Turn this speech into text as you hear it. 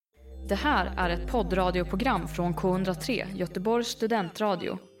Det här är ett poddradioprogram från K103, Göteborgs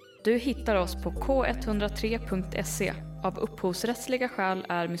studentradio. Du hittar oss på k103.se. Av upphovsrättsliga skäl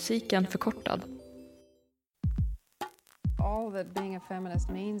är musiken förkortad. All that being a feminist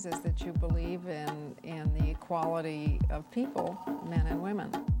means is that you believe in the equality of people, men and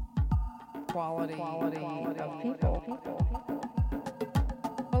women. Quality of people.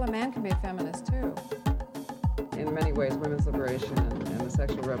 Well, a man can be a feminist too. In many ways, women's liberation and the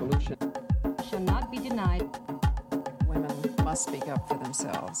sexual revolution shall not be denied. Women must speak up for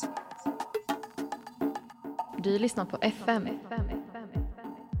themselves. Du lyssnar på FM.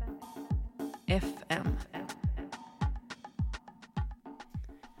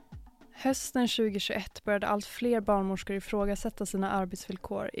 Hösten 2021 började allt fler barnmorskor ifrågasätta sina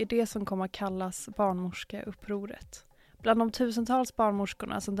arbetsvillkor i det som kom att kallas barnmorskeupproret. Bland de tusentals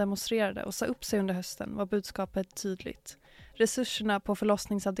barnmorskorna som demonstrerade och sa upp sig under hösten var budskapet tydligt. Resurserna på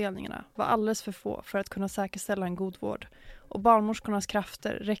förlossningsavdelningarna var alldeles för få för att kunna säkerställa en god vård och barnmorskornas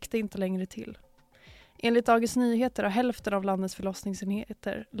krafter räckte inte längre till. Enligt Dagens Nyheter har hälften av landets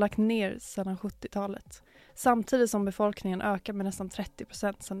förlossningsenheter lagt ner sedan 70-talet, samtidigt som befolkningen ökar med nästan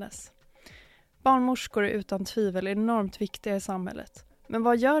 30% sedan dess. Barnmorskor är utan tvivel enormt viktiga i samhället, men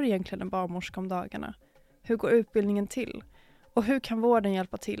vad gör egentligen en barnmorska om dagarna? Hur går utbildningen till? Och hur kan vården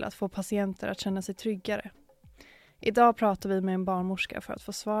hjälpa till att få patienter att känna sig tryggare? Idag pratar vi med en barnmorska för att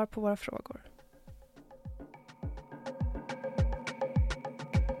få svar på våra frågor.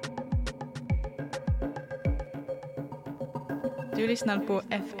 Du lyssnar på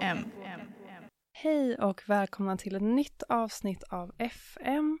FM. Hej och välkomna till ett nytt avsnitt av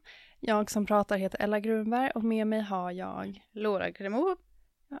FM. Jag som pratar heter Ella Grunberg och med mig har jag Laura Gremo.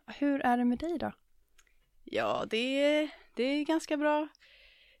 Ja, hur är det med dig då? Ja, det är ganska bra.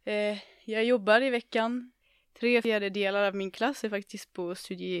 Jag jobbar i veckan. 3/4 av min klass är faktiskt på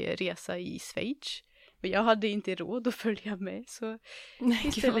studieresa i Schweiz. Men jag hade inte råd att följa med, så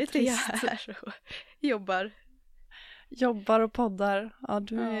istället är jag här och jobbar. Jobbar och poddar. Ja,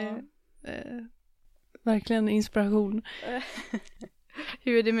 du är verkligen inspiration.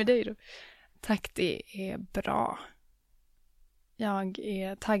 Hur är det med dig då? Tack, det är bra. Jag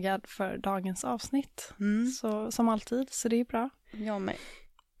är taggad för dagens avsnitt. Så, som alltid, så det är bra. Jag med.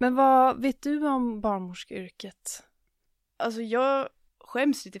 Men vad vet du om barnmorskeyrket? Alltså jag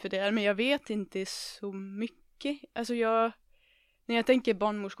skäms lite för det här, men jag vet inte så mycket. Alltså när jag tänker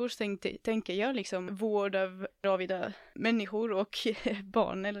barnmorskor så tänker jag liksom vård av gravida människor och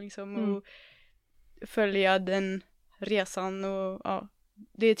barn eller liksom och följa den resan och ja.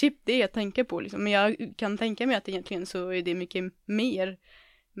 Det är typ det jag tänker på liksom. Men jag kan tänka mig att egentligen så är det mycket mer.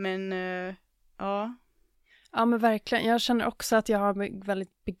 Men ja. Ja men verkligen. Jag känner också att jag har en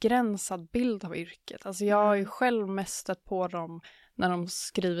väldigt begränsad bild av yrket. Alltså jag har ju själv mest stött på dem när de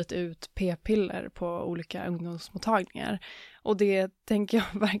skrivit ut p-piller på olika ungdomsmottagningar. Och det tänker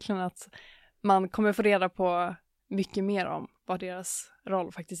jag verkligen att man kommer få reda på mycket mer om vad deras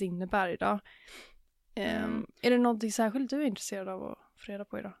roll faktiskt innebär idag. Är det någonting särskilt du är intresserad av att få reda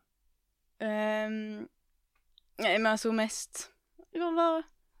på idag? Nej men alltså mest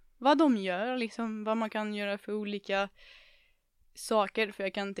vad de gör, liksom vad man kan göra för olika saker. För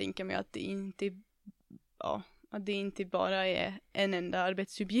jag kan tänka mig att det inte bara är en enda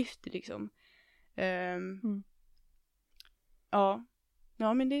arbetsuppgift liksom. Ja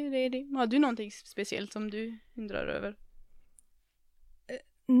men det är det. Har du någonting speciellt som du undrar över?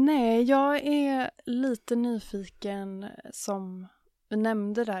 Nej, jag är lite nyfiken som vi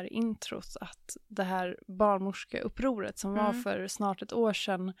nämnde där i introt att det här barnmorskeupproret som var för snart ett år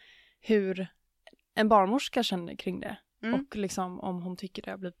sedan, hur en barnmorska kände kring det och liksom om hon tycker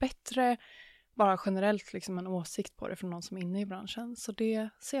det har blivit bättre, bara generellt liksom en åsikt på det från någon som är inne i branschen. Så det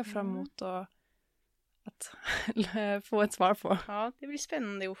ser jag fram emot att få ett svar på. Ja, det blir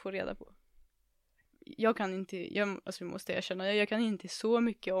spännande att få reda på. Jag kan inte så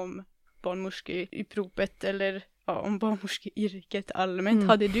mycket om barnmorskeuppropet eller om barnmorskeyrket allmänt.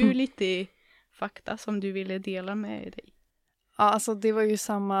 Hade du lite fakta som du ville dela med dig? Ja, alltså det var ju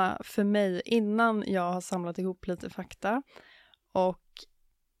samma för mig innan jag har samlat ihop lite fakta. Och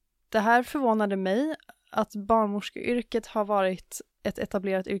det här förvånade mig att barnmorskeyrket har varit ett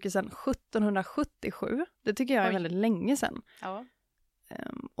etablerat yrke sedan 1777. Det tycker jag är väldigt länge sedan. Ja.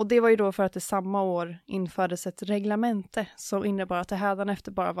 Och det var ju då för att det samma år infördes ett reglemente som innebar att det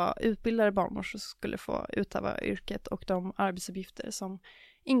hädanefter bara var utbildade barnmorskor som skulle få utöva yrket och de arbetsuppgifter som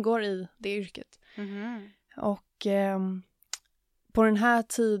ingår i det yrket. Och på den här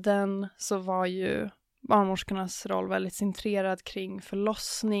tiden så var ju barnmorskornas roll väldigt centrerad kring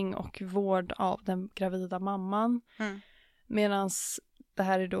förlossning och vård av den gravida mamman. Medan det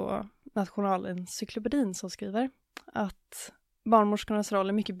här är då Nationalencyklopedin som skriver att barnmorskornas roll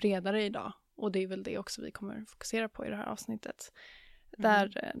är mycket bredare idag. Och det är väl det också vi kommer fokusera på i det här avsnittet.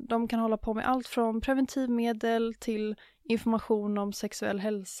 Där de kan hålla på med allt från preventivmedel till information om sexuell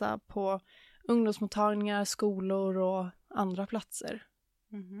hälsa på ungdomsmottagningar, skolor och andra platser.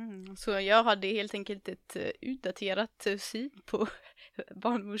 Så jag hade helt enkelt ett utdaterat syn på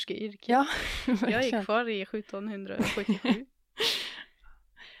barnmorskeyrket. Ja, jag är kvar i 1777.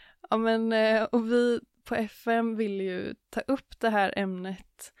 Ja, men och vi på FM vill ju ta upp det här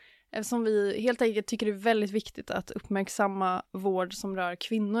ämnet eftersom vi helt enkelt tycker det är väldigt viktigt att uppmärksamma vård som rör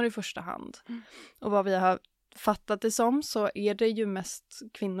kvinnor i första hand. Och vad vi har fattat det som så är det ju mest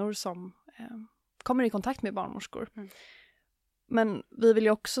kvinnor som kommer i kontakt med barnmorskor. Men vi vill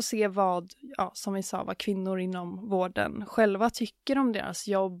ju också se vad, som vi sa, vad kvinnor inom vården själva tycker om deras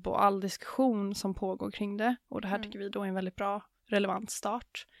jobb och all diskussion som pågår kring det. Och det här tycker vi då är en väldigt bra, relevant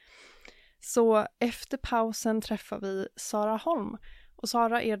start. Så efter pausen träffar vi Sara Holm. Och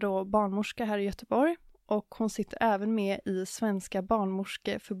Sara är då barnmorska här i Göteborg och hon sitter även med i Svenska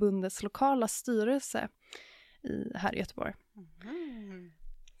barnmorskeförbundets lokala styrelse här i Göteborg.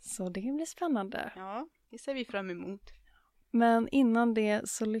 Så det blir spännande. Ja, det ser vi fram emot. Men innan det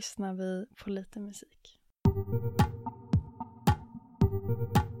så lyssnar vi på lite musik.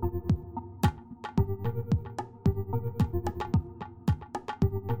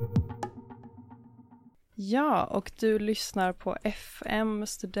 Ja, och du lyssnar på FM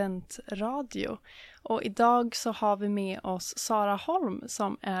studentradio. Och idag så har vi med oss Sara Holm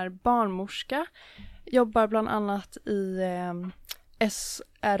som är barnmorska. Jobbar bland annat i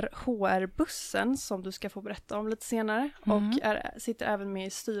SRHR-bussen som du ska få berätta om lite senare. Och sitter även med i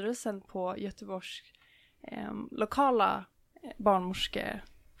styrelsen på Göteborgs lokala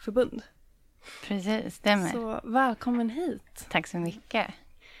barnmorskeförbund. Precis, stämmer. Så välkommen hit. Tack så mycket.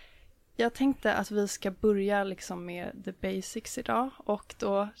 Jag tänkte att vi ska börja liksom med the basics idag. Och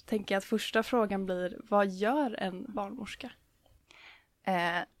då tänker jag att första frågan blir, vad gör en barnmorska?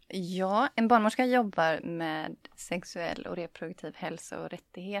 Ja, en barnmorska jobbar med sexuell och reproduktiv hälsa och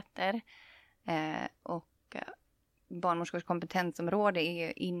rättigheter. Och barnmorskors kompetensområde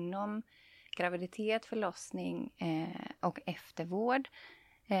är inom graviditet, förlossning och eftervård.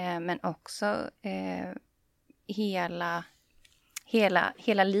 Men också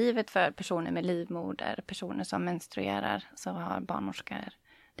hela livet för personer med livmoder, personer som menstruerar, så har barnmorskor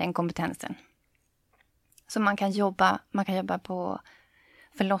den kompetensen. Så man kan jobba på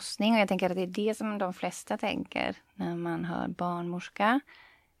förlossning, och jag tänker att det är det som de flesta tänker när man hör barnmorska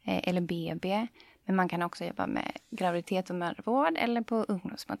eller BB. Men man kan också jobba med graviditet och mödravård eller på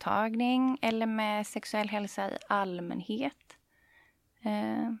ungdomsmottagning eller med sexuell hälsa i allmänhet.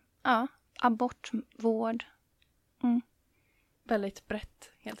 Abortvård. Väldigt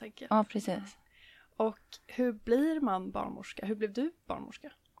brett helt enkelt. Ja, precis. Och hur blir man barnmorska? Hur blev du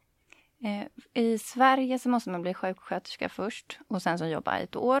barnmorska? I Sverige så måste man bli sjuksköterska först och sen så jobba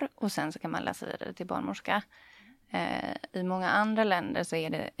ett år och sen så kan man läsa vidare till barnmorska. I många andra länder så är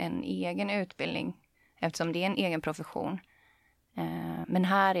det en egen utbildning eftersom det är en egen profession. Men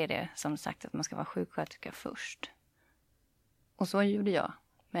här är det som sagt att man ska vara sjuksköterska först. Och så gjorde jag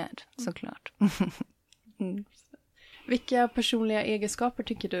med, såklart. Vilka personliga egenskaper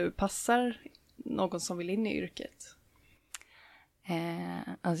tycker du passar någon som vill in i yrket?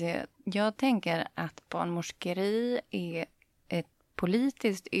 Jag tänker att barnmorskeri är ett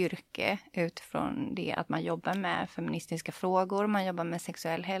politiskt yrke utifrån det att man jobbar med feministiska frågor, man jobbar med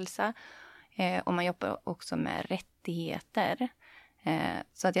sexuell hälsa och man jobbar också med rättigheter.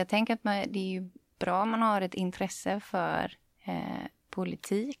 Så att jag tänker att det är ju bra om man har ett intresse för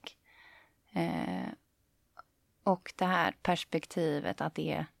politik och det här perspektivet att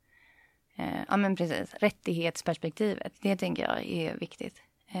det är precis, rättighetsperspektivet, det tänker jag är viktigt.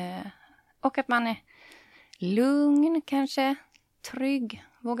 Och att man är lugn kanske, trygg,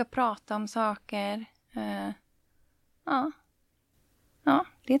 vågar prata om saker.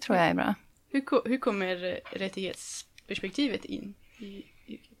 Det tror jag är bra. Hur kommer rättighetsperspektivet in i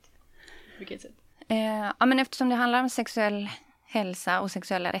yrket? På vilket sätt? Men eftersom det handlar om sexuell hälsa och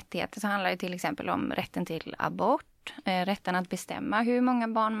sexuella rättigheter så handlar det till exempel om rätten till abort, rätten att bestämma hur många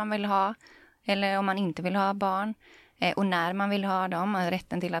barn man vill ha eller om man inte vill ha barn och när man vill ha dem,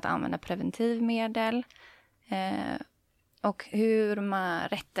 rätten till att använda preventivmedel och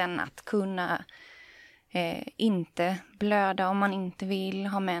rätten att kunna inte blöda om man inte vill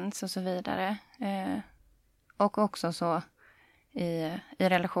ha mens och så vidare. Och också så i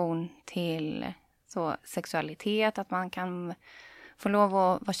relation till så sexualitet, att man kan få lov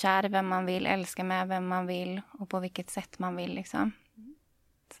att vara kär i vem man vill, älska med vem man vill och på vilket sätt man vill liksom.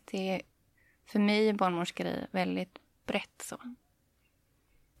 att det är, för mig är barnmorskeri väldigt brett så.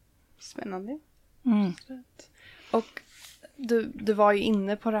 Spännande. Mm. Och du var ju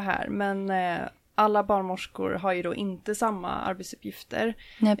inne på det här, men alla barnmorskor har ju då inte samma arbetsuppgifter.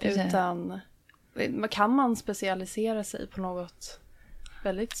 Nej, precis. Utan kan man specialisera sig på något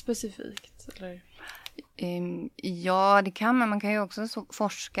väldigt specifikt? Eller? Ja, det kan man. Man kan ju också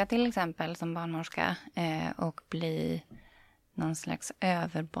forska till exempel som barnmorska och bli någon slags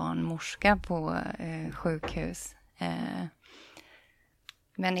överbarnmorska på sjukhus.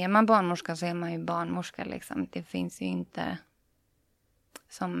 Men är man barnmorska så är man ju barnmorska liksom. Det finns ju inte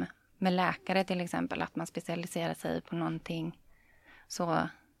som med läkare till exempel att man specialiserar sig på någonting så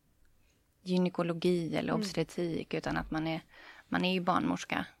gynekologi eller obstetrik utan att man är ju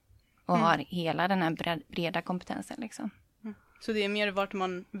barnmorska och har hela den här breda kompetensen liksom. Så det är mer vart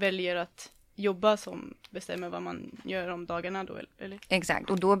man väljer att jobba som bestämmer vad man gör om dagarna då, eller? Exakt,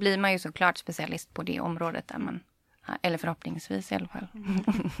 och då blir man ju såklart specialist på det området där man, eller förhoppningsvis i alla fall.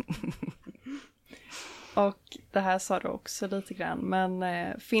 Och det här sa du också lite grann, men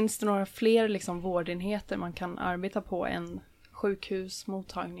finns det några fler liksom vårdenheter man kan arbeta på än sjukhus,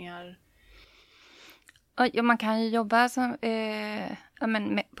 mottagningar? Ja, man kan ju jobba som,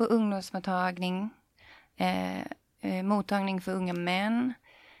 på ungdomsmottagning, mottagning för unga män,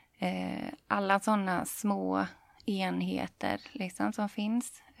 alla sådana små enheter liksom, som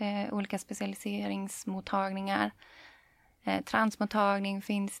finns. Olika specialiseringsmottagningar. Transmottagning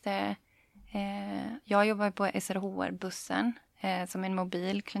finns det. Jag jobbar på SRHR-bussen som en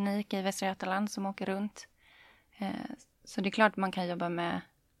mobil klinik i Västra Götaland som åker runt. Så det är klart man kan jobba med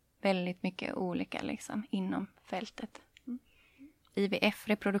väldigt mycket olika liksom, inom fältet. IVF,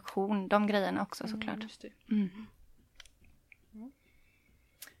 reproduktion, de grejerna också såklart. Just det.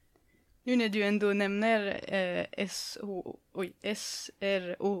 Nu när du ändå nämner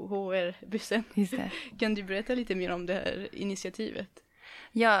SRHR-bussen, kan du berätta lite mer om det här initiativet?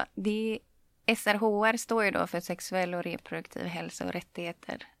 Ja, SRHR står ju då för sexuell och reproduktiv hälsa och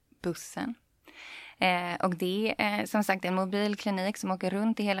rättigheter, bussen. Och det är som sagt en mobil klinik som åker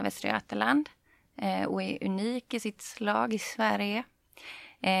runt i hela Västra Götaland och är unik i sitt slag i Sverige.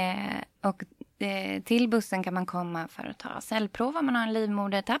 Och till bussen kan man komma för att ta cellprov om man har en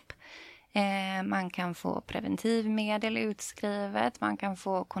livmodertapp. Man kan få preventivmedel utskrivet, man kan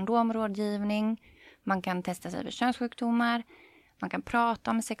få kondområdgivning, man kan testa sig för könssjukdomar, man kan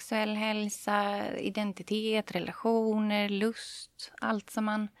prata om sexuell hälsa, identitet, relationer, lust, allt som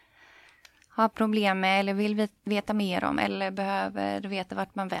man har problem med eller vill veta mer om eller behöver veta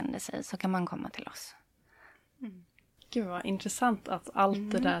vart man vänder sig, så kan man komma till oss. Gud vad intressant att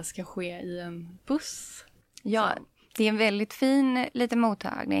allt det där ska ske i en buss. Ja, det är en väldigt fin liten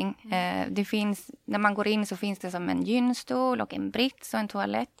mottagning. Det finns, när man går in så finns det som en gynstol och en brits och en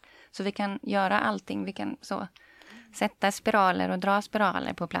toalett. Så vi kan göra allting. Vi kan så sätta spiraler och dra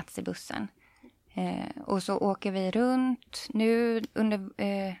spiraler på plats i bussen. Och så åker vi runt nu under,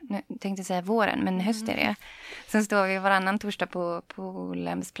 nu tänkte jag säga våren, men höst är det. Sen står vi varannan torsdag på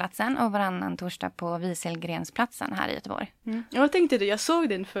Lemsplatsen och varannan torsdag på Wieselgrensplatsen här i Göteborg. Jag tänkte det, jag såg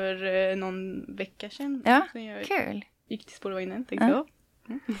den för någon vecka sedan. Ja, jag kul. Gick till spårvagnen, tänkte jag.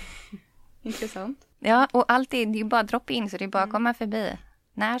 Intressant. Ja, och allt är, det är bara drop in så det är bara att komma förbi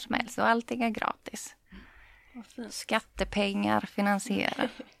när som helst och allting är gratis. Skattepengar finansierar.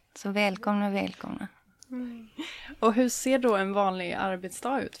 Så välkomna. Och hur ser då en vanlig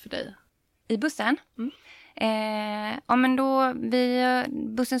arbetsdag ut för dig? I bussen? Ja, men då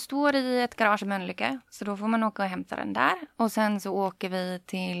bussen står i ett garage i Mölnlycke, så då får man åka och hämta den där. Och sen så åker vi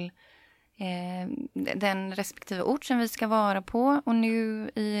till den respektive ort som vi ska vara på. Och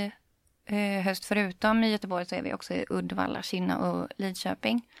nu i höst förutom i Göteborg så är vi också i Uddevalla, Kinna och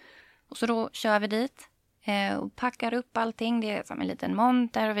Lidköping. Och så då kör vi dit. Och packar upp allting. Det är som en liten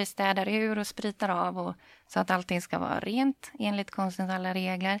monter och vi städar ur och spritar av så att allting ska vara rent enligt konstens alla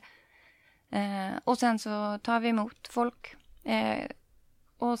regler. Och sen så tar vi emot folk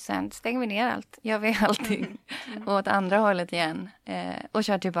och sen stänger vi ner allt. Gör vi allting åt andra hållet igen och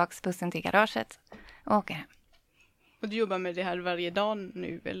kör tillbaka bussen till garaget och åker hem. Och du jobbar med det här varje dag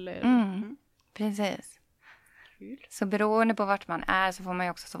nu eller? Precis. Så beroende på vart man är så får man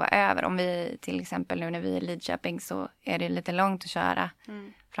ju också sova över. Om vi till exempel nu när vi är i Lidköping så är det lite långt att köra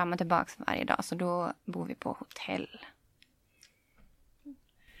fram och tillbaka varje dag. Så då bor vi på hotell.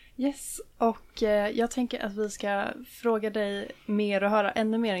 Yes, och jag tänker att vi ska fråga dig mer och höra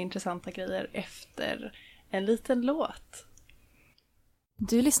ännu mer intressanta grejer efter en liten låt.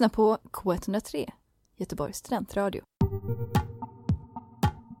 Du lyssnar på K103, Göteborgs studentradio.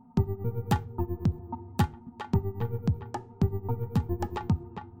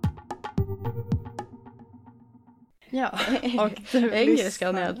 Ja, och du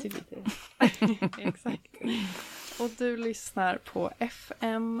Engelskan är lyssnar. alltid lite... Exakt. Och du lyssnar på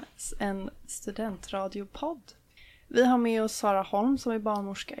FM, en studentradiopodd. Vi har med oss Sara Holm som är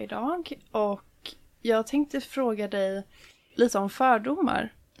barnmorska idag. Och jag tänkte fråga dig lite om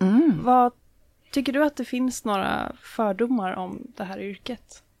fördomar. Vad tycker du att det finns några fördomar om det här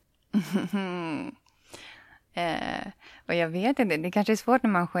yrket? Och jag vet inte, det kanske är svårt när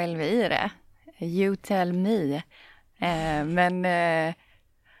man själv är i det. You tell me.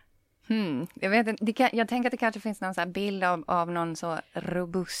 Jag vet inte, jag tänker att det kanske finns någon så här bild av någon så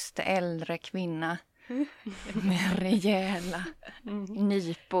robust äldre kvinna med rejäla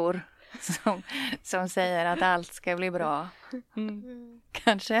nypor som säger att allt ska bli bra.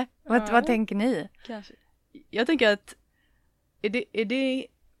 Kanske? Vad tänker ni? Kanske. Jag tänker att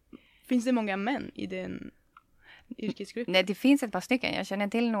finns det många män i den yrkesgruppen? Nej, det finns ett par stycken. Jag känner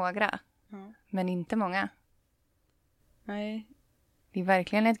till några. Men inte många. Nej. Det är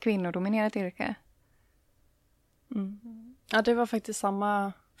verkligen ett kvinnodominerat yrke. Ja, det var faktiskt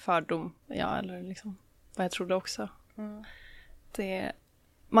samma fördom. Ja, eller liksom vad jag trodde också.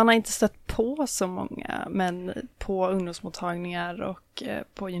 Man har inte stött på så många män på ungdomsmottagningar och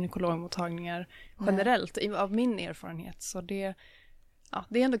på gynekologmottagningar generellt av min erfarenhet. Så det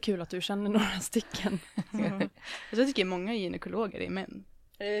är ändå kul att du känner några stycken. Jag tycker många gynekologer är män.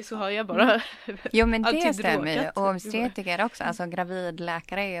 Så har jag bara... Jo, men det stämmer ju. Och obstetriker också. Alltså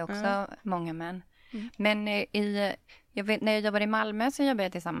gravidläkare är också många män. Men när jag jobbade i Malmö så jobbade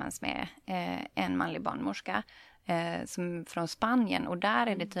jag tillsammans med en manlig barnmorska som från Spanien. Och där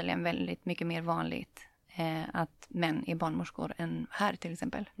är det tydligen väldigt mycket mer vanligt att män är barnmorskor än här till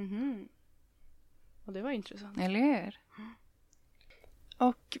exempel. Och det var intressant. Eller hur?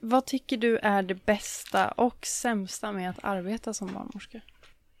 Och vad tycker du är det bästa och sämsta med att arbeta som barnmorska?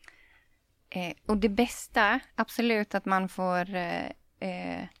 Och det bästa, absolut att man får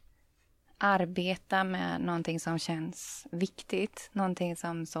arbeta med någonting som känns viktigt. Någonting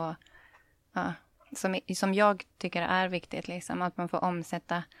som som jag tycker är viktigt. Liksom. Att man får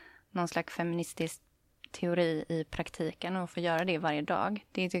omsätta någon slags feministisk teori i praktiken och få göra det varje dag.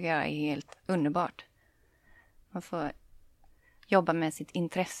 Det tycker jag är helt underbart. Man får jobba med sitt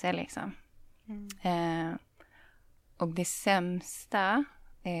intresse liksom. Och det sämsta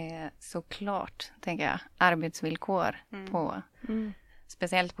är såklart, tänker jag, arbetsvillkor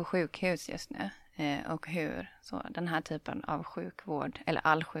speciellt på sjukhus just nu. Och hur den här typen av sjukvård, eller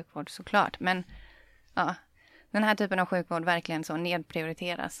all sjukvård såklart, men den här typen av sjukvård verkligen så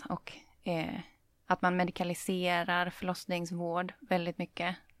nedprioriteras och att man medikaliserar förlossningsvård väldigt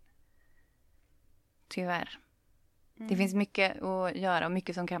mycket. Tyvärr. Det finns mycket att göra och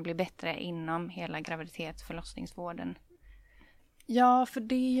mycket som kan bli bättre inom hela graviditets- och förlossningsvården. Ja, för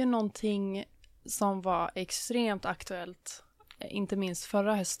det är ju någonting som var extremt aktuellt, inte minst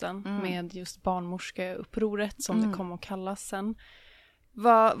förra hösten med just barnmorskeupproret som det kom att kallas sen.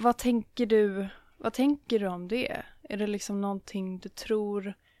 Vad tänker du om det? Är det liksom någonting du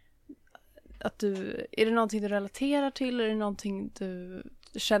tror är det någonting du relaterar till? Är det någonting du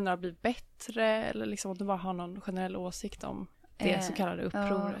känner har blivit bättre? Eller liksom att du bara har någon generell åsikt om det så kallade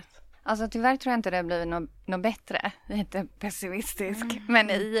upproret? Alltså tyvärr tror jag inte det har blivit något bättre. Lite pessimistisk. Men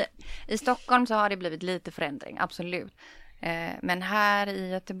i Stockholm så har det blivit lite förändring, absolut. Men här i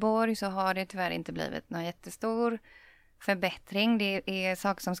Göteborg så har det tyvärr inte blivit någon jättestor förbättring. Det är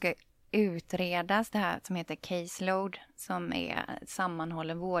saker som ska utredas, det här som heter caseload, som är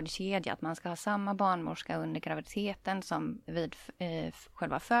sammanhållen vårdkedja. Att man ska ha samma barnmorska under graviditeten som vid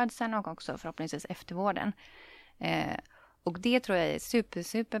själva födseln och också förhoppningsvis eftervården. Och det tror jag är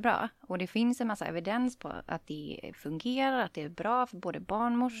superbra. Och det finns en massa evidens på att det fungerar, att det är bra för både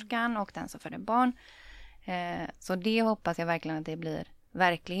barnmorskan och den som föder barn. Så det hoppas jag verkligen att det blir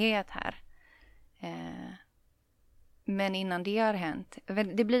verklighet här. Men innan det har hänt.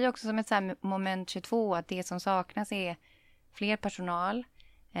 Det blir också som ett så här moment 22 att det som saknas är fler personal.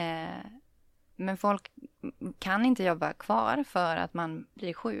 Men folk kan inte jobba kvar för att man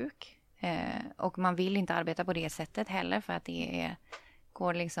blir sjuk. Och man vill inte arbeta på det sättet heller för att det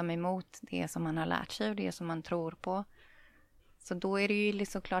går liksom emot det som man har lärt sig och det som man tror på. Så då är det ju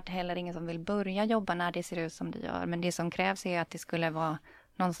såklart heller ingen som vill börja jobba när det ser ut som det gör. Men det som krävs är att det skulle vara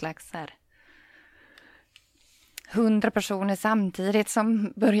någon slags så här 100 personer samtidigt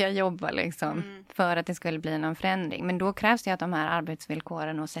som börjar jobba liksom, för att det skulle bli någon förändring. Men då krävs det att de här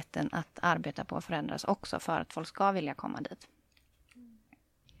arbetsvillkoren och sätten att arbeta på förändras också för att folk ska vilja komma dit.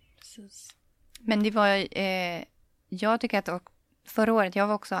 Precis. Men det var, jag tycker att förra året, jag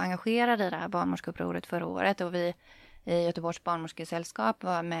var också engagerad i det här barnmorskeupproret förra året och vi i Göteborgs barnmorskesällskap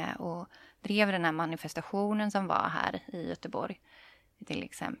var med och drev den här manifestationen som var här i Göteborg till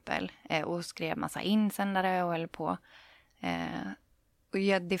exempel. Och skrev massa insändare och höll på. Och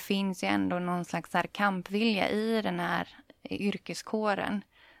ja, det finns ju ändå någon slags här kampvilja i den här yrkeskåren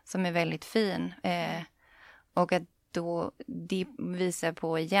som är väldigt fin. Och att då det visar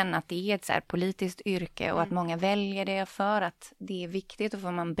på igen att det är ett så här politiskt yrke och att många väljer det för att det är viktigt och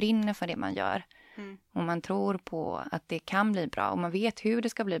för man brinner för det man gör. Och man tror på att det kan bli bra och man vet hur det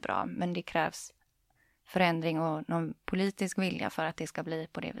ska bli bra, men det krävs förändring och någon politisk vilja för att det ska bli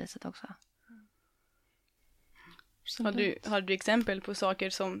på det viset också. Har du exempel på saker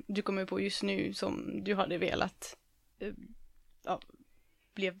som du kommer på just nu som du hade velat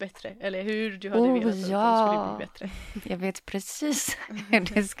blev bättre? Eller hur du hade velat att de skulle bli bättre? Jag vet precis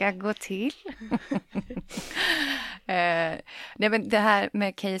hur det ska gå till. Nej, men det här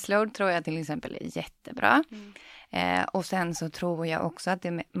med caseload tror jag till exempel är jättebra. Och sen så tror jag också att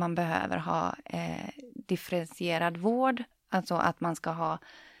man behöver ha differentierad vård. Alltså att man ska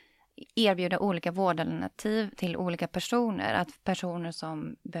erbjuda olika vårdalternativ till olika personer. Att personer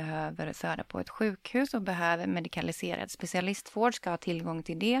som behöver föda på ett sjukhus och behöver medikaliserad specialistvård ska ha tillgång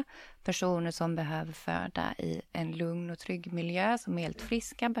till det. Personer som behöver föda i en lugn och trygg miljö som är helt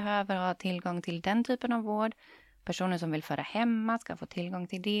friska behöver ha tillgång till den typen av vård. Personer som vill föda hemma ska få tillgång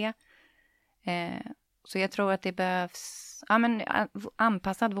till det. Så jag tror att det behövs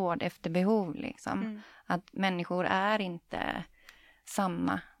anpassad vård efter behov. Liksom. Att människor är inte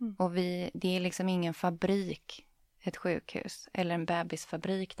samma. Och det är liksom ingen fabrik, ett sjukhus eller en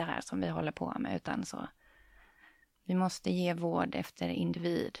bebisfabrik det här som vi håller på med, utan så vi måste ge vård efter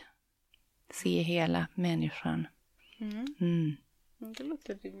individ. Se hela människan. Det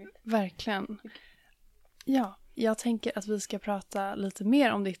låter rimligt. Verkligen. Ja, jag tänker att vi ska prata lite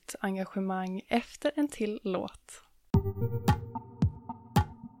mer om ditt engagemang efter en till låt.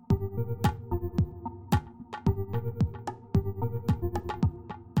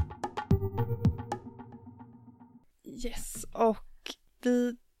 Yes, och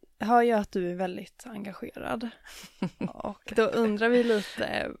vi hör ju att du är väldigt engagerad. Och då undrar vi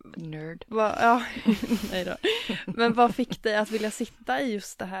lite... Nerd. Nej då. Men vad fick dig att vilja sitta i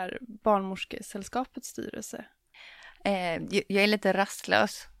just det här barnmorskesällskapets styrelse? Jag är lite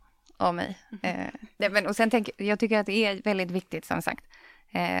rastlös av mig. Och sen jag tycker att det är väldigt viktigt som sagt.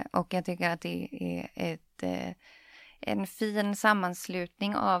 Och jag tycker att det är en fin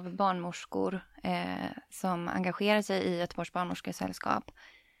sammanslutning av barnmorskor som engagerar sig i Göteborgs barnmorskesällskap.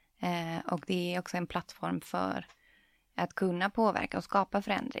 Och det är också en plattform för att kunna påverka och skapa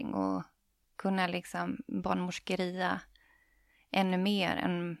förändring och kunna liksom barnmorskeria ännu mer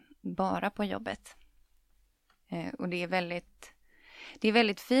än bara på jobbet. Och det är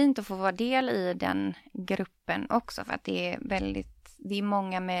väldigt fint att få vara del i den gruppen också, för att det är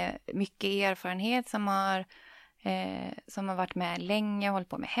många med mycket erfarenhet som har varit med länge och hållit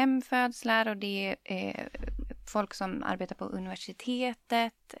på med hemfödslar, och det är folk som arbetar på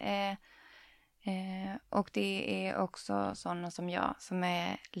universitetet och det är också sådana som jag som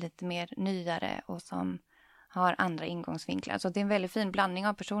är lite mer nyare och som har andra ingångsvinklar. Så det är en väldigt fin blandning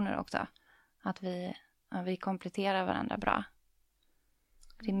av personer också, att vi kompletterar varandra bra.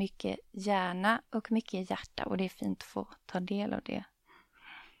 Det är mycket hjärna och mycket hjärta, och det är fint att få ta del av det.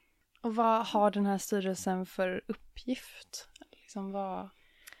 Och vad har den här styrelsen för uppgift? Liksom vad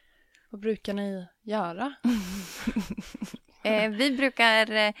brukar ni göra? Vi brukar...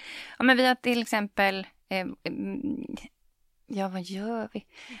 vi har till exempel... vad gör vi?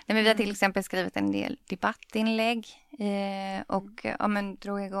 Vi har till exempel skrivit en del debattinlägg och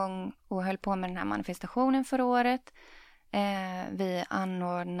drog igång och höll på med den här manifestationen förra året. Vi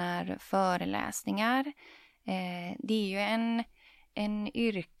anordnar föreläsningar. Det är ju en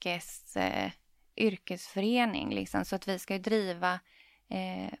yrkesförening liksom, så att vi ska driva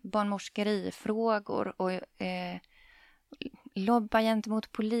barnmorskerifrågor och lobba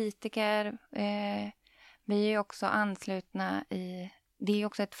gentemot politiker. Vi är också anslutna det är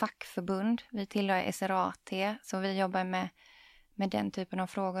också ett fackförbund. Vi tillhör SRAT, så vi jobbar med den typen av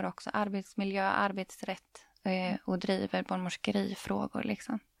frågor också. Arbetsmiljö, arbetsrätt och driver barnmorskerifrågor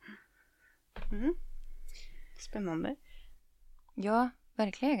liksom. Spännande. Ja,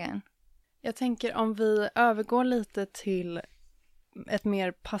 verkligen. Jag tänker om vi övergår lite till ett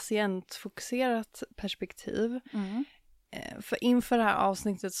mer patientfokuserat perspektiv. För inför det här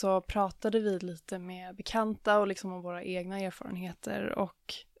avsnittet så pratade vi lite med bekanta och liksom om våra egna erfarenheter,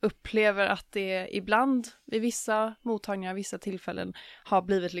 och upplever att det ibland vid vissa mottagningar, vissa tillfällen har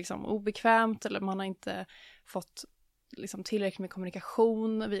blivit liksom obekvämt, eller man har inte fått liksom tillräckligt med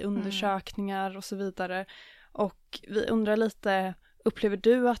kommunikation vid undersökningar och så vidare. Och vi undrar lite, upplever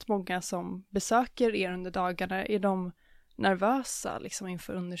du att många som besöker er under dagarna, är de nervösa liksom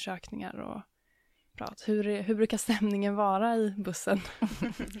inför undersökningar och prat? Hur brukar stämningen vara i bussen?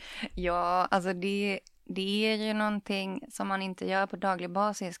 Ja, alltså det är ju någonting som man inte gör på daglig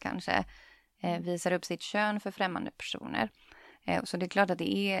basis kanske. Visar upp sitt kön för främmande personer. Så det är klart att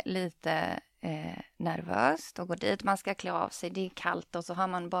det är lite nervöst att gå dit. Man ska klä av sig, det är kallt och så har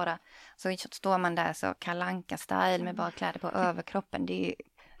man bara, så står man där så Kalle Anka-style med bara kläder på överkroppen. Det är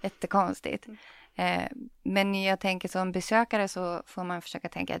jättekonstigt. Men jag tänker som besökare så får man försöka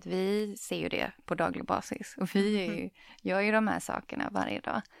tänka att vi ser ju det på daglig basis. Och vi gör ju de här sakerna varje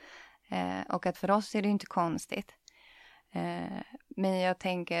dag. Och att för oss är det inte konstigt. Men jag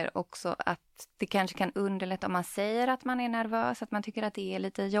tänker också att det kanske kan underlätta om man säger att man är nervös, att man tycker att det är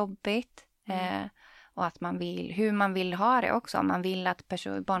lite jobbigt. Och att man vill, hur man vill ha det också. Om man vill att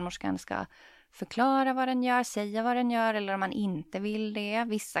barnmorskan ska förklara vad den gör, säga vad den gör, eller om man inte vill det.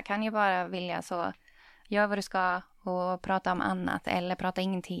 Vissa kan ju bara vilja så, gör vad du ska och prata om annat eller prata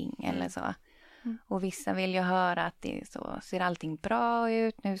ingenting eller så. Och vissa vill ju höra att det är så, ser allting bra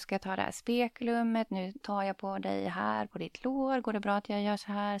ut, nu ska jag ta det här spekulummet, nu tar jag på dig här på ditt lår, går det bra att jag gör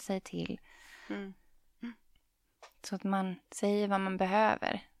så här, säg till. Så att man säger vad man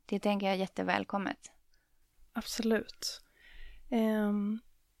behöver. Det tänker jag är jättevälkommet. Absolut.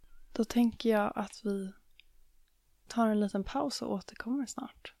 Då tänker jag att vi tar en liten paus och återkommer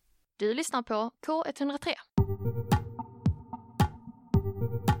snart. Du lyssnar på K103.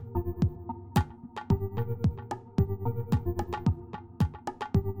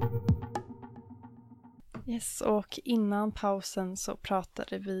 Yes, och innan pausen så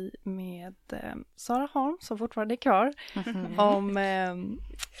pratade vi med Sara Holm, som fortfarande är kvar, om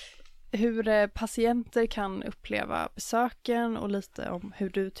hur patienter kan uppleva besöken och lite om hur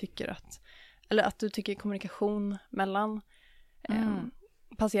du tycker att du tycker kommunikation mellan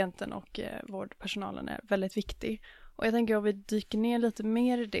patienten och vårdpersonalen är väldigt viktig. Och jag tänker om vi dyker ner lite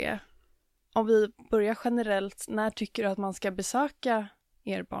mer i det. Om vi börjar generellt, när tycker du att man ska besöka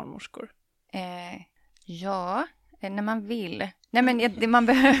er barnmorskor? Ja, när man vill. Nej, men man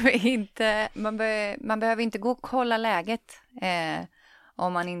behöver inte gå och kolla läget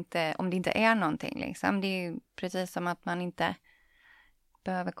om det inte är någonting. Liksom. Det är precis som att man inte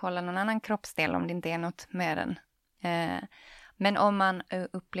behöver kolla någon annan kroppsdel om det inte är något med den. Men om man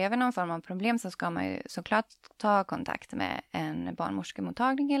upplever någon form av problem så ska man ju såklart ta kontakt med en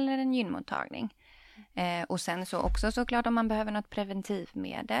barnmorskemottagning eller en gynmottagning. Och sen så också såklart om man behöver något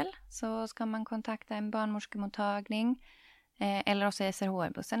preventivmedel så ska man kontakta en barnmorskemottagning eller också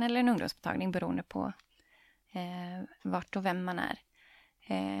SRHR-bussen eller en ungdomsmottagning beroende på vart och vem man är.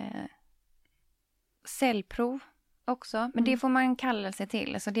 Cellprov också, men det får man kalla sig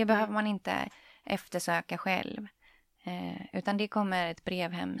till så det behöver man inte eftersöka själv. Utan det kommer ett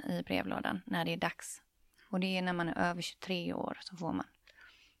brev hem i brevlådan när det är dags. Och det är när man är över 23 år så får man.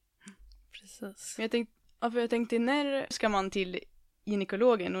 Precis. Jag tänkte när ska man till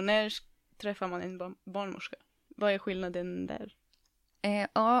gynekologen och när träffar man en barnmorska? Vad är skillnaden där?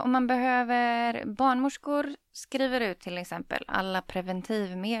 Ja, om man behöver barnmorskor skriver ut till exempel alla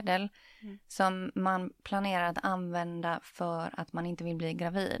preventivmedel som man planerar att använda för att man inte vill bli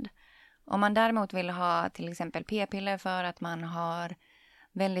gravid. Om man däremot vill ha till exempel p-piller för att man har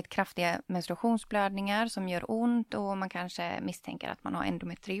väldigt kraftiga menstruationsblödningar som gör ont och man kanske misstänker att man har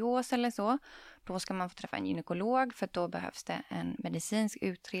endometrios eller så. Då ska man få träffa en gynekolog för då behövs det en medicinsk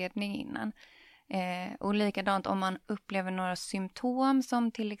utredning innan. Och likadant om man upplever några symptom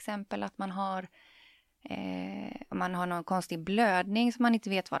som till exempel att man har någon konstig blödning som man inte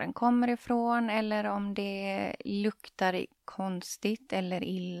vet var den kommer ifrån eller om det luktar konstigt eller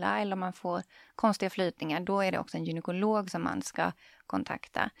illa eller om man får konstiga flytningar, då är det också en gynekolog som man ska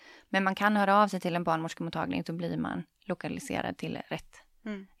kontakta. Men man kan höra av sig till en barnmorskemottagning så blir man lokaliserad till rätt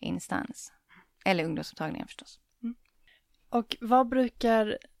instans. Eller ungdomsmottagningen förstås. Och vad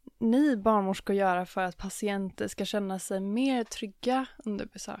brukar ni barnmorskor göra för att patienter ska känna sig mer trygga under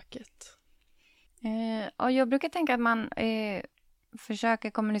besöket? Och jag brukar tänka att man försöker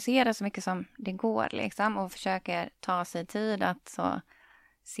kommunicera så mycket som det går liksom, och försöker ta sig tid att så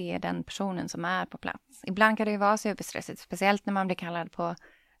se den personen som är på plats. Ibland kan det ju vara superstressigt, speciellt när man blir kallad på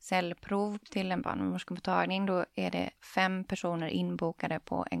cellprov till en barnmorskemottagning. Då är det 5 personer inbokade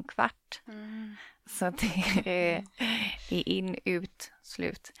på en kvart. Så det är in, ut,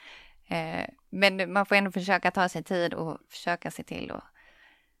 slut. Men man får ändå försöka ta sig tid och försöka se till och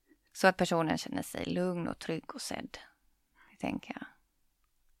så att personen känner sig lugn och trygg och sedd, tänker jag.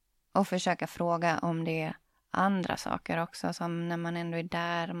 Och försöka fråga om det är andra saker också, som när man ändå är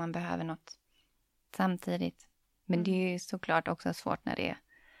där och man behöver något samtidigt. Men det är ju såklart också svårt när det är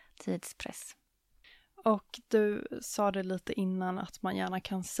tidspress. Och du sa det lite innan att man gärna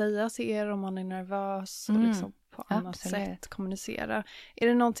kan säga till er om man är nervös och liksom på annat sätt kommunicera. Är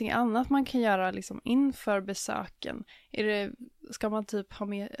det någonting annat man kan göra liksom inför besöken? Ska man typ ha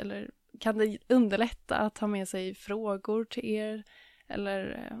med, eller kan det underlätta att ha med sig frågor till er?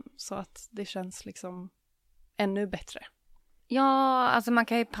 Eller så att det känns liksom ännu bättre? Ja, alltså man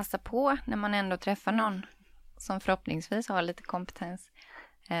kan ju passa på när man ändå träffar någon som förhoppningsvis har lite kompetens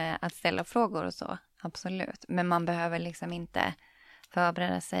att ställa frågor och så. Absolut. Men man behöver liksom inte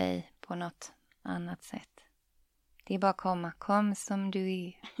förbereda sig på något annat sätt. Det är bara att kom som du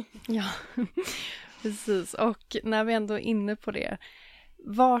är. Ja, precis. Och när vi ändå är inne på det,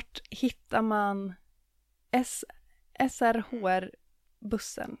 vart hittar man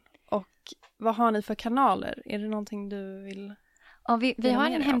SRHR-bussen? Och vad har ni för kanaler? Är det någonting du vill? Ja, vi har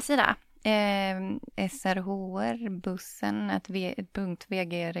en hemsida.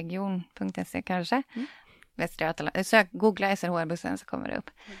 SRHR-bussen.vgregion.se kanske. Västra Götaland. Googla SRHR-bussen så kommer det upp.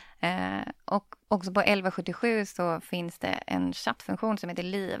 Och också på 1177 så finns det en chattfunktion som heter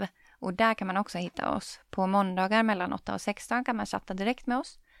Liv. Och där kan man också hitta oss. På måndagar mellan 8 och 16 kan man chatta direkt med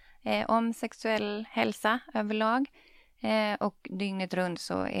oss. Om sexuell hälsa överlag. Och dygnet runt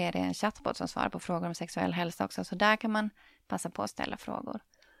så är det en chattbot som svarar på frågor om sexuell hälsa också. Så där kan man passa på att ställa frågor.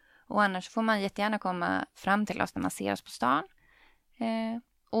 Och annars får man jättegärna komma fram till oss när man ser oss på stan.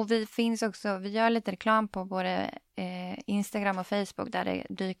 Och vi finns också, vi gör lite reklam på både Instagram och Facebook där det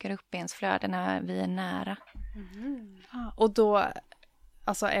dyker upp i ens flöde när vi är nära. Och då,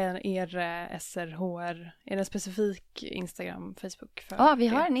 alltså är SRHR, är det en specifik Instagram, Facebook? Ja, vi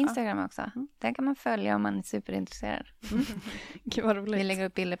har en Instagram också. Den kan man följa om man är superintresserad. Gud vad roligt. Vi lägger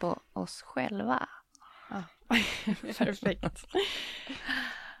upp bilder på oss själva. Perfekt.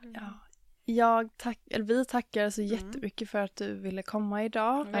 Vi tackar så jättemycket för att du ville komma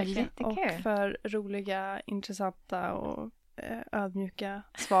idag. Och för roliga, intressanta och ödmjuka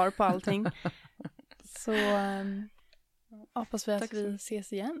svar på allting. Så hoppas vi att vi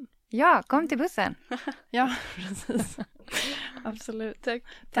ses igen. Ja, kom till bussen. Ja, precis. Absolut.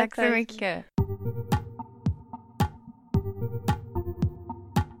 Tack så mycket.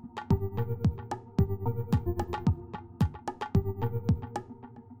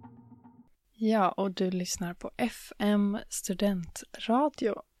 Ja, och du lyssnar på FM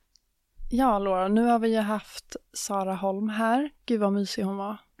Studentradio. Ja, Laura, nu har vi ju haft Sara Holm här. Gud vad mysig hon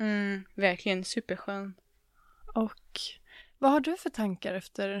var. Verkligen superskön. Och vad har du för tankar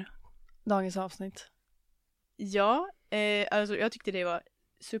efter dagens avsnitt? Ja, alltså jag tyckte det var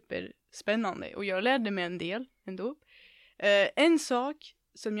superspännande och jag lärde mig en del ändå. En sak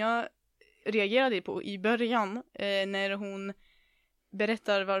som jag reagerade på i början när hon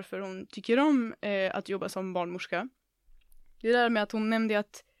berättar varför hon tycker om att jobba som barnmorska. Det där med att hon nämnde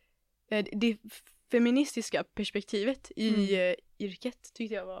att det feministiska perspektivet i yrket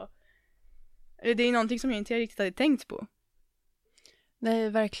tyckte jag var... Det är någonting som jag inte riktigt hade tänkt på. Nej,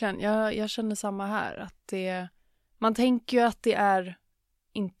 verkligen. Jag känner samma här. Att man tänker ju att det är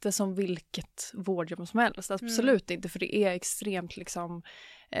inte som vilket vårdjobb som helst. Absolut inte, för det är extremt liksom,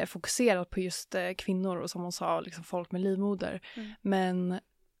 fokuserat på just kvinnor och som hon sa, liksom, folk med livmoder. Men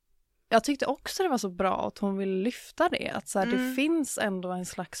jag tyckte också det var så bra att hon ville lyfta det. Att så här, det finns ändå en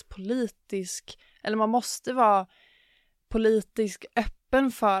slags politisk, eller man måste vara politisk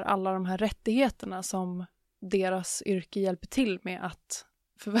öppen för alla de här rättigheterna som deras yrke hjälper till med att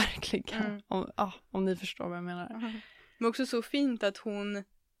förverkliga. Om ni förstår vad jag menar. Men också så fint att hon,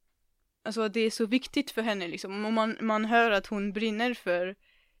 alltså att det är så viktigt för henne liksom. Och man hör att hon brinner för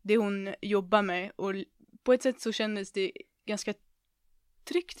det hon jobbar med. Och på ett sätt så kändes det ganska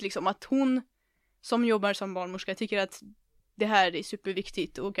tryggt liksom. Att hon som jobbar som barnmorska tycker att det här är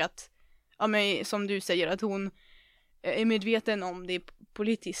superviktigt. Och att, ja, men, som du säger, att hon är medveten om det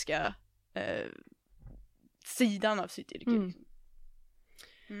politiska sidan av sitt yrke.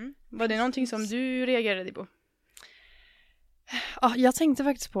 Var det någonting som du reagerade på? Ja, jag tänkte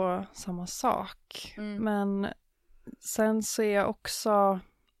faktiskt på samma sak. Men sen så är jag också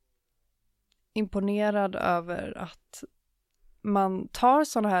imponerad över att man tar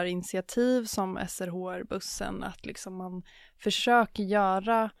sådana här initiativ som SRHR-bussen. Att liksom man försöker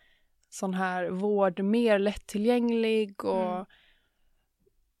göra sån här vård mer lättillgänglig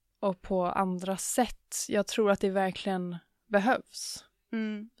och på andra sätt. Jag tror att det verkligen behövs.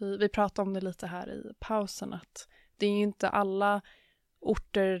 Vi pratade om det lite här i pausen, att det är ju inte alla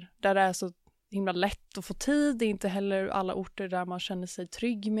orter där det är så himla lätt att få tid. Det är inte heller alla orter där man känner sig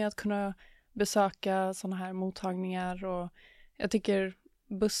trygg med att kunna besöka sådana här mottagningar. Och jag tycker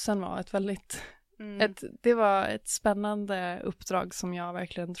bussen var ett väldigt Det var ett spännande uppdrag som jag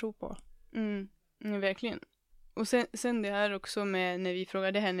verkligen tror på. Verkligen. Och sen det här också med när vi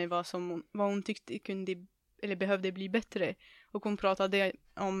frågade henne vad hon tyckte kunde eller behövde bli bättre. Och hon pratade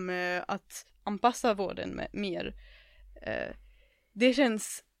om att anpassa vården mer. Det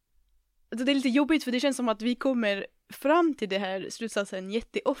känns... Alltså det är lite jobbigt för det känns som att vi kommer fram till det här slutsatsen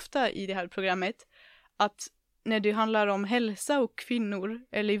jätteofta i det här programmet. Att när det handlar om hälsa och kvinnor,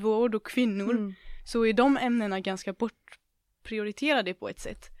 eller vård och kvinnor, så är de ämnena ganska bortprioriterade på ett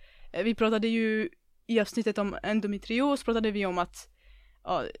sätt. Vi pratade ju i avsnittet om endometrios, pratade vi om att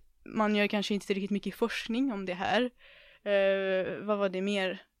man gör kanske inte riktigt mycket forskning om det här. Vad var det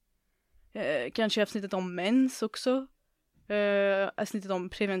mer? Kanske avsnittet om mens också. Avsnittet om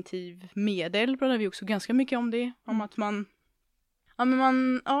preventiv medel pratade vi också ganska mycket om det. Om att man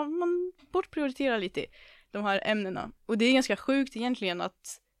bortprioriterar lite de här ämnena. Och det är ganska sjukt egentligen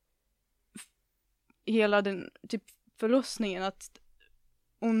att hela den typ förlossningen, att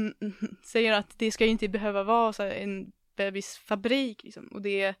hon säger att det ska inte behöva vara så en bebisfabrik liksom. Och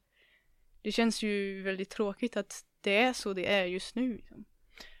det känns ju väldigt tråkigt att det är så det är just nu liksom.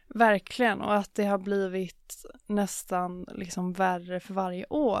 Verkligen, och att det har blivit nästan liksom värre för varje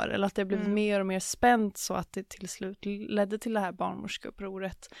år. Eller att det har blivit mer och mer spänt så att det till slut ledde till det här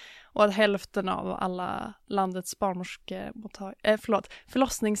barnmorskeupproret. Och att hälften av alla landets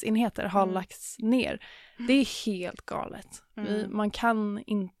förlossningsenheter har lagts ner. Det är helt galet. Man kan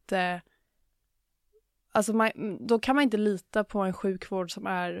inte... Alltså då kan man inte lita på en sjukvård som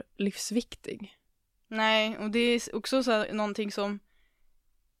är livsviktig. Nej, och det är också så här, någonting som...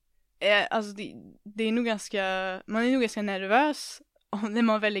 Alltså det är nog man är nog ganska nervös när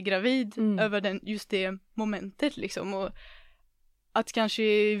man väl är gravid över just det momentet liksom, och att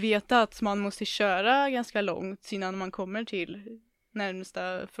kanske veta att man måste köra ganska långt innan man kommer till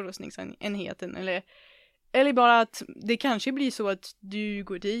närmsta förlossningsenheten eller bara att det kanske blir så att du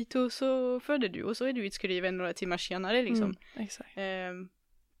går dit och så föder du och så är du utskriven några timmar senare liksom. Exakt.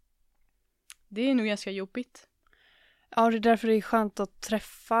 Det är nog ganska jobbigt. Ja, det är därför det är skönt att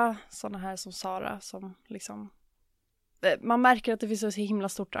träffa sådana här som Sara som liksom... Man märker att det finns så himla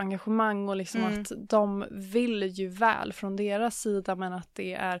stort engagemang och liksom att de vill ju väl från deras sida, men att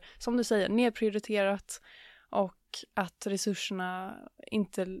det är, som du säger, nedprioriterat och att resurserna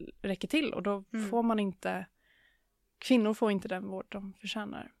inte räcker till, och då får man inte... Kvinnor får inte den vård de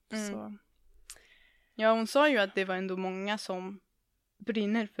förtjänar. Så. Ja, hon sa ju att det var ändå många som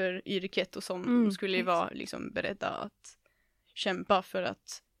brinner för yrket och som skulle vara liksom beredda att kämpa för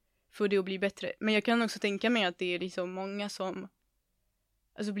att få det att bli bättre. Men jag kan också tänka mig att det är liksom många som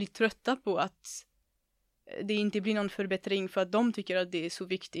alltså blir trötta på att det inte blir någon förbättring för att de tycker att det är så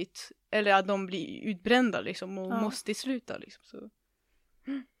viktigt, eller att de blir utbrända liksom och måste sluta liksom. Så.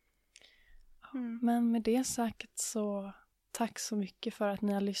 Men med det sagt så tack så mycket för att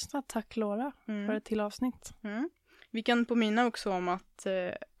ni har lyssnat. Tack Laura för ett till avsnitt. Vi kan påminna också om att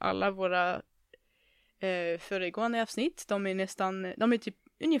alla våra föregående avsnitt, de är typ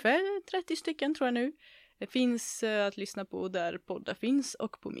ungefär 30 stycken tror jag nu. Det finns att lyssna på där poddar finns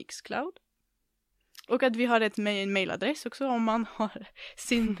och på Mixcloud. Och att vi har en mailadress också om man har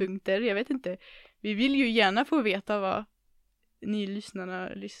synpunkter. Jag vet inte. Vi vill ju gärna få veta vad ni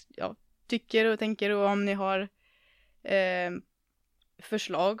lyssnarna tycker och tänker, och om ni har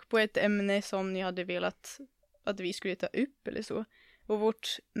förslag på ett ämne som ni hade velat att vi skulle ta upp eller så. Och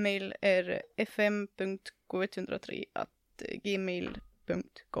vårt mail är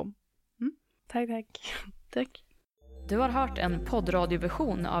fm.k103@gmail.com. Tack. Du har hört en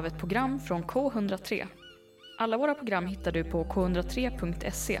poddradioversion av ett program från K103. Alla våra program hittar du på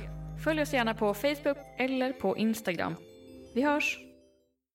k103.se. Följ oss gärna på Facebook eller på Instagram. Vi hörs!